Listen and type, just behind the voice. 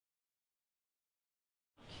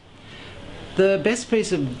The best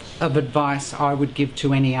piece of advice I would give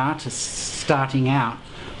to any artist starting out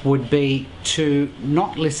would be to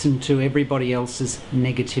not listen to everybody else's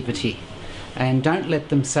negativity, and don't let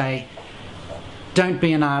them say, don't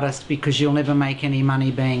be an artist because you'll never make any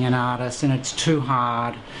money being an artist and it's too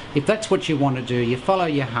hard. If that's what you want to do, you follow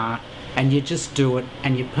your heart and you just do it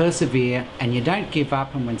and you persevere and you don't give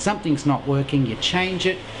up, and when something's not working you change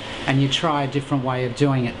it and you try a different way of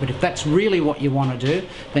doing it. But if that's really what you want to do,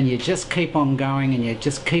 then you just keep on going and you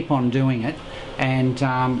just keep on doing it, and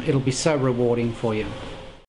it'll be so rewarding for you.